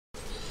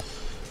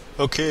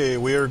Okay,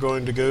 we are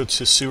going to go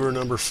to sewer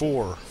number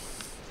 4.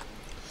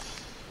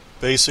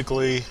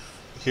 Basically,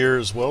 here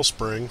is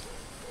Wellspring,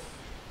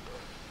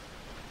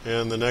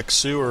 and the next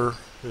sewer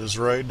is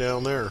right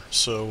down there.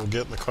 So we'll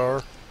get in the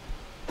car,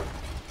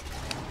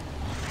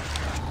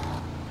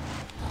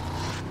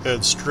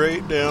 head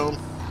straight down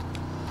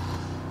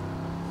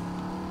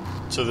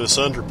to this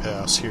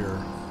underpass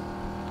here.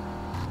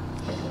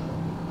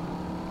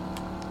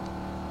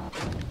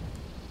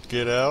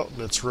 Get out,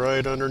 and it's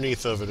right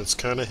underneath of it. It's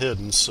kind of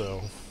hidden,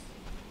 so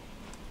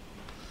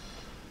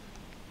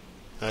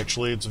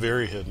actually it's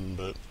very hidden,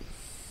 but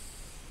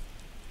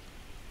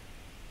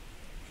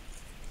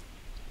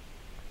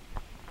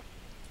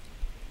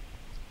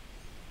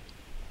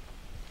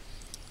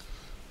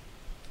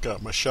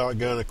got my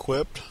shotgun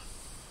equipped.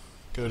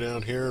 Go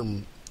down here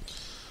and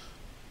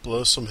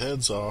blow some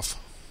heads off.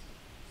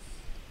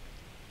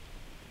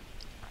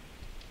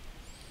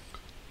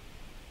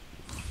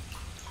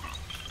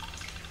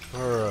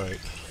 Alright,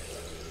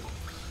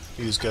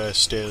 these guys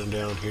standing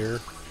down here.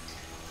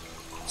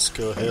 Let's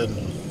go ahead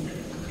and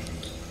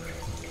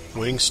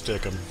wing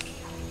stick him.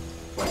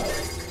 Wing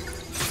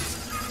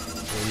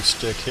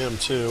stick him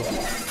too.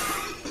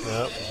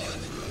 Yep.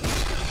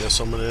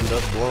 Guess I'm gonna end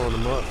up blowing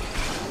him up.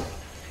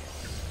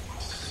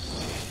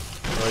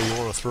 Oh, you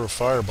want to throw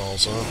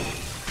fireballs, huh?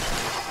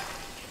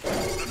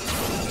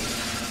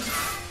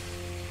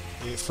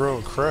 Ain't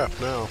throwing crap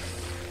now.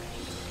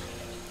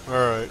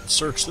 Alright,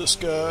 search this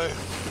guy.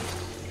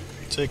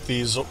 Take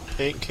these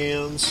paint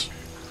cans.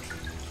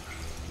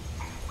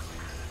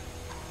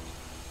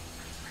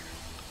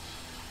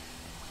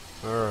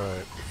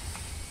 Alright.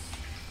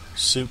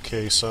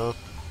 Suitcase, huh?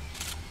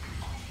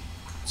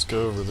 Let's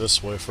go over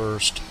this way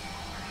first.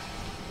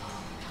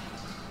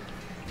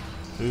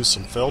 Ooh,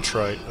 some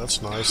Feltrite.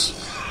 That's nice.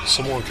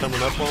 Someone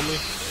coming up on me?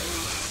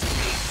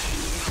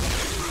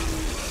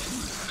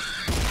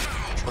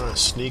 Trying to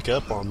sneak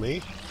up on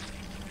me?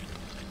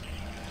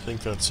 I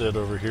think that's it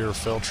over here,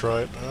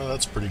 Feltrite. Oh,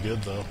 that's pretty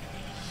good, though.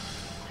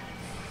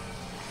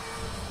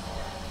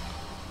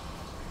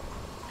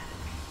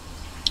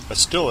 I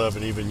still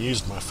haven't even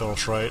used my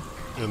Feltrite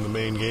in the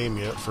main game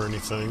yet for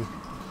anything.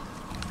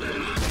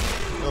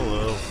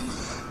 Hello.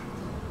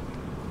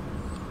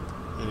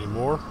 Any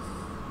more?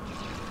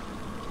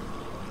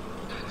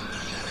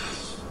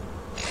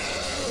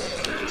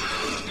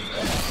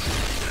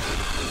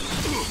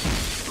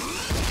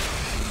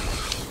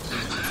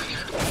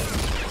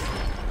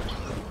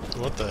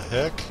 What the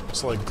heck?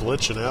 It's like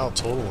glitching out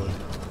totally.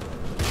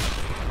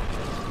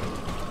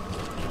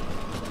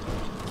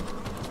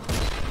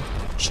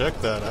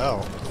 Check that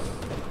out.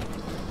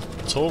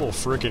 Total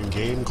freaking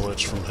game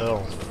glitch from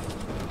hell.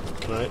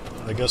 Can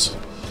I guess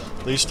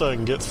at least I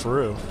can get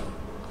through.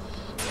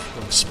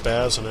 I'm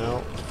spazzing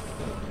out.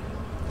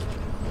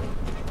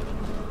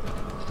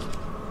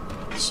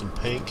 Some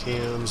paint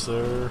cans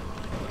there.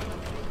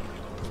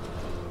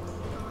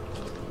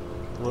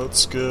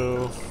 Let's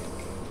go.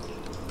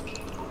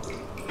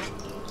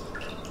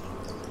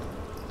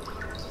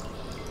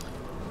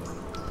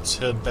 Let's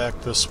head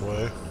back this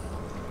way.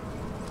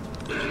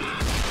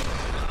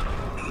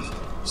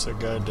 Is that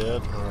guy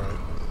dead? Alright.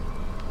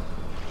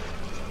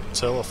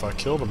 Tell if I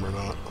killed him or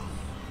not.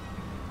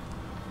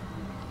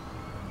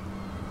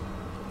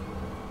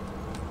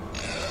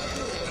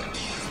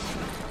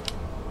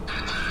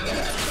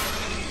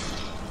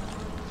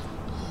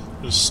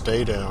 Just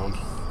stay down.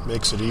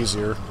 Makes it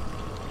easier.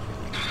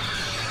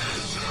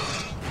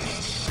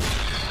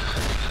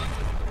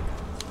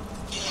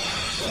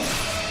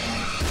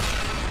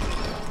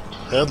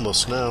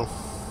 Headless now.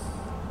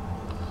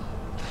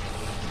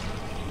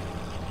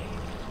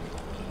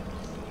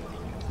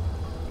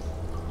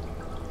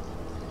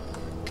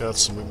 Got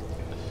some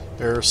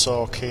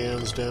aerosol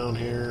cans down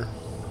here.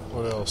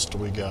 What else do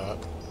we got?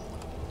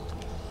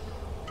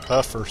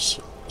 Huff or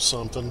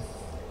something.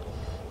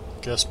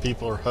 Guess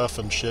people are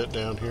huffing shit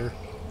down here.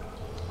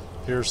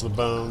 Here's the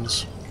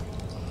bones.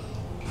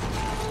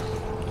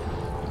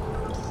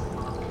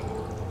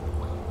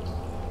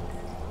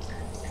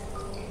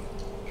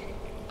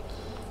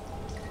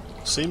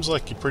 Seems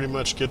like you pretty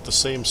much get the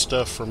same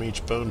stuff from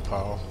each bone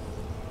pile.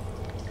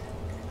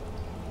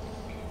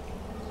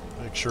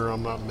 Make sure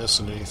I'm not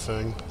missing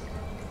anything.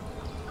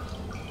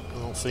 I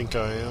don't think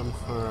I am.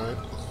 Alright.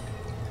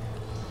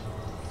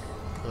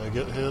 Did I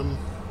get him?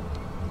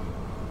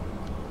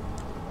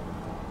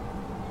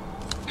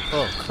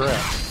 Oh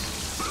crap.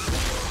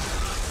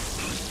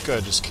 This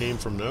guy just came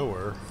from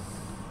nowhere.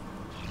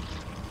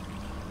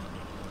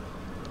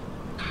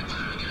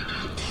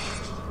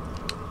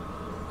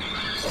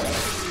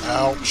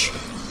 Ouch.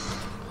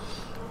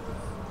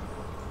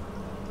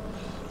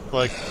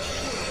 Like,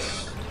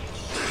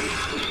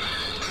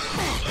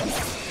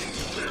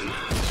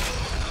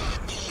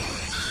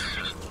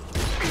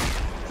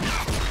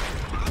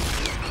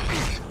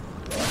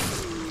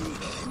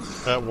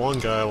 that one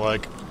guy,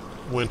 like,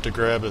 went to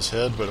grab his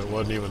head, but it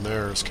wasn't even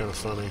there. It's kind of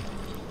funny.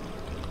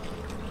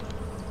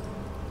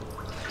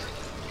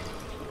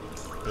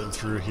 Been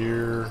through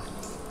here.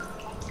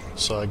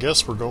 So I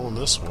guess we're going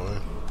this way.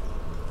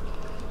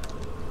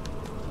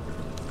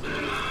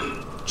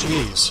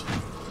 Jeez.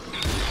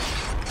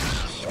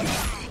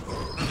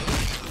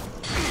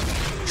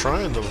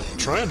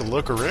 Trying to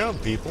look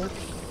around, people.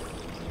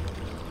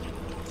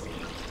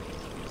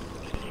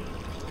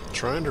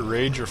 Trying to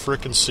raid your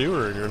frickin'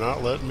 sewer and you're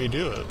not letting me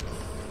do it.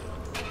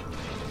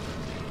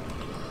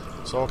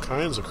 There's all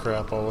kinds of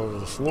crap all over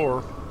the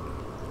floor.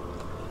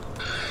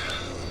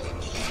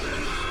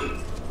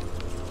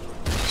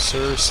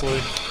 Seriously?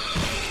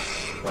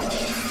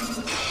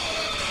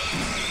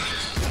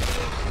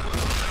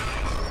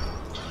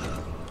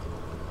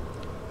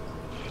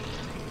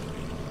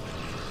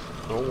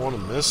 Don't want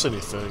to miss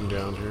anything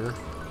down here.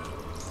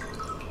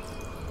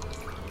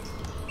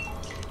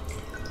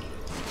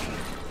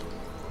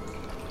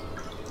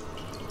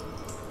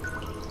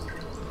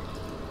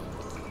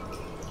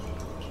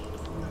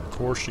 Of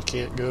course, you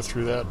can't go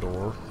through that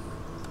door.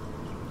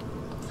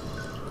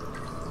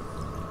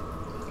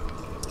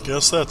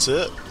 Guess that's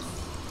it.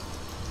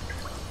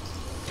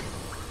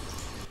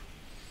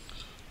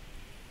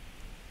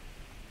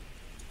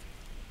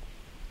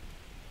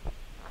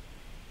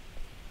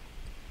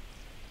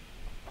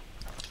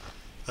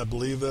 I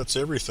believe that's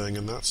everything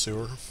in that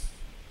sewer.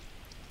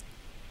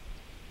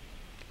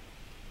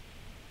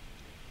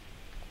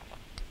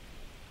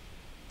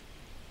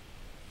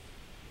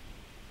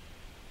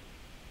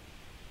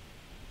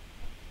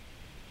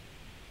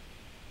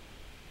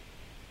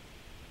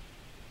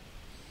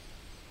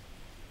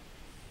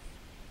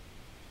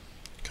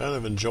 Kind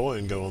of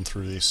enjoying going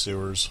through these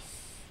sewers.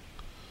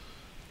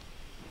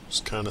 It's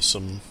kind of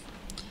some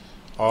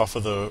off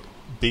of the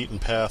beaten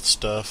path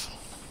stuff.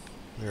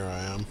 Here I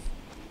am.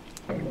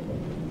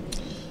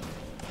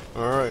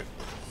 Alright.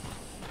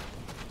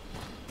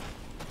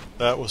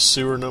 That was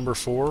sewer number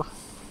 4.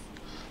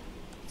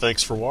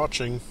 Thanks for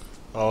watching.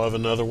 I'll have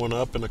another one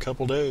up in a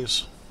couple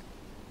days.